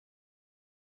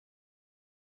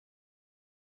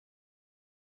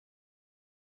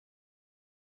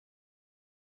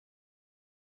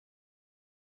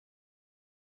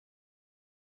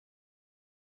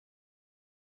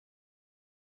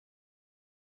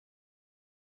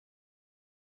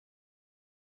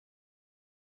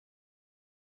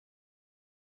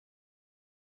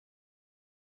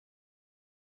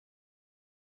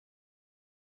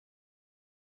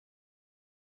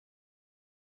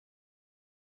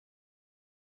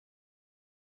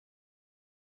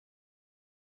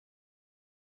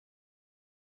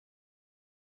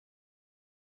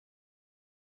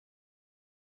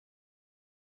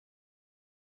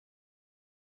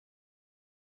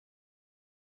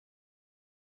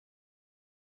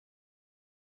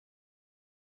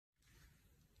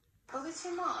Was it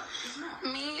too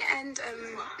much? Me and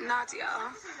Nadia,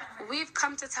 we've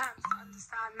come to terms to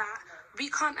understand that we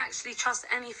can't actually trust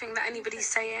anything that anybody's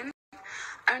saying,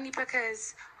 only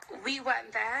because we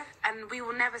weren't there, and we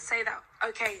will never say that,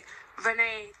 okay,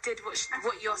 Renee did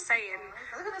what you're saying.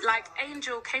 Like,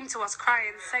 Angel came to us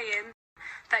crying, saying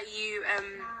that you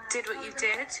did what you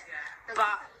did,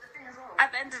 but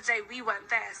at the end of the day, we weren't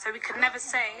there, so we could never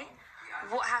say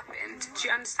what happened. Do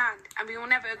you understand? And we will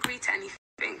never agree to anything.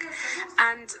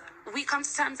 And we come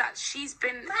to terms that she's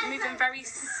been moving very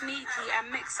sneaky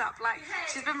and mixed up. Like,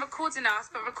 she's been recording us,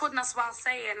 but recording us while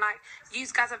saying, like, you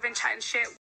guys have been chatting shit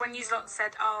when you lot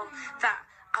said, oh, that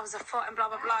I was a foot and blah,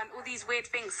 blah, blah, and all these weird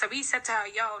things. So we said to her,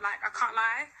 yo, like, I can't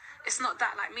lie. It's not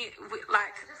that,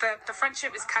 like, the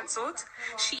friendship is cancelled.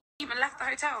 She even left the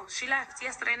hotel. She left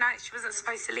yesterday night. She wasn't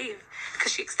supposed to leave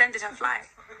because she extended her flight.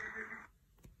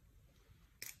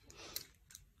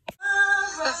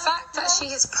 The fact that she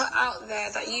has put out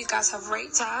there that you guys have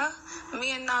raped her,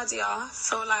 me and Nadia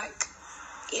feel like,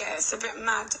 yeah, it's a bit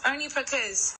mad. Only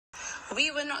because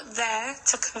we were not there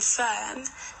to confirm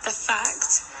the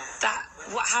fact that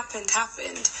what happened,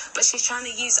 but she's trying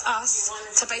to use us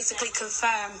to basically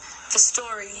confirm the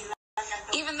story.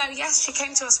 Even though, yes, she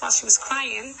came to us while she was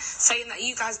crying, saying that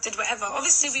you guys did whatever.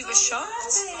 Obviously, we were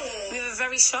shocked. We were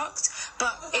very shocked.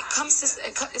 But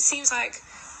it seems like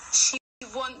she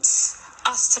wants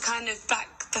us to kind of back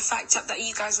the fact up that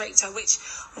you guys raped her, which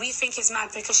we think is mad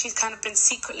because she's kind of been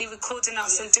secretly recording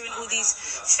us and doing all these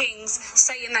things,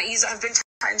 saying that you have been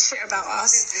chatting shit about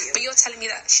us, but you're telling me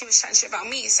that she was chatting shit about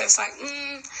me. So it's like,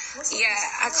 yeah,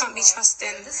 I can't be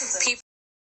trusting people.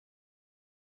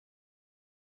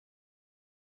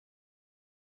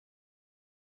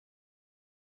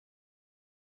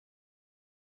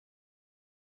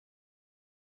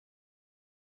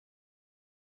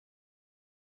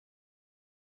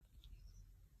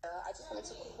 I just wanted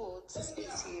to call to speak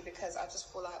to you because I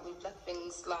just feel like we've left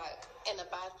things like in a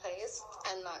bad place,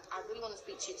 and like I really want to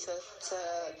speak to you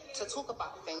to talk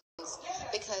about things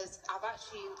because I've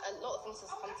actually, a lot of things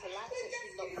have come to light since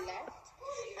you lot left,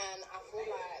 and I feel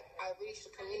like I really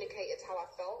should communicate how I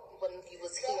felt when you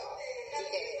was here. You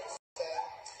get it? So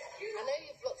I know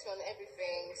you've blocked me on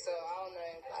everything, so I don't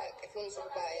know, like, if you want to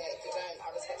talk about it, if you don't, I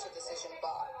respect your decision,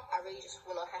 but I really just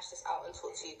want to hash this out and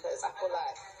talk to you because I feel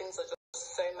like things are just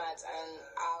so mad and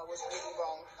I was really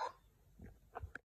wrong.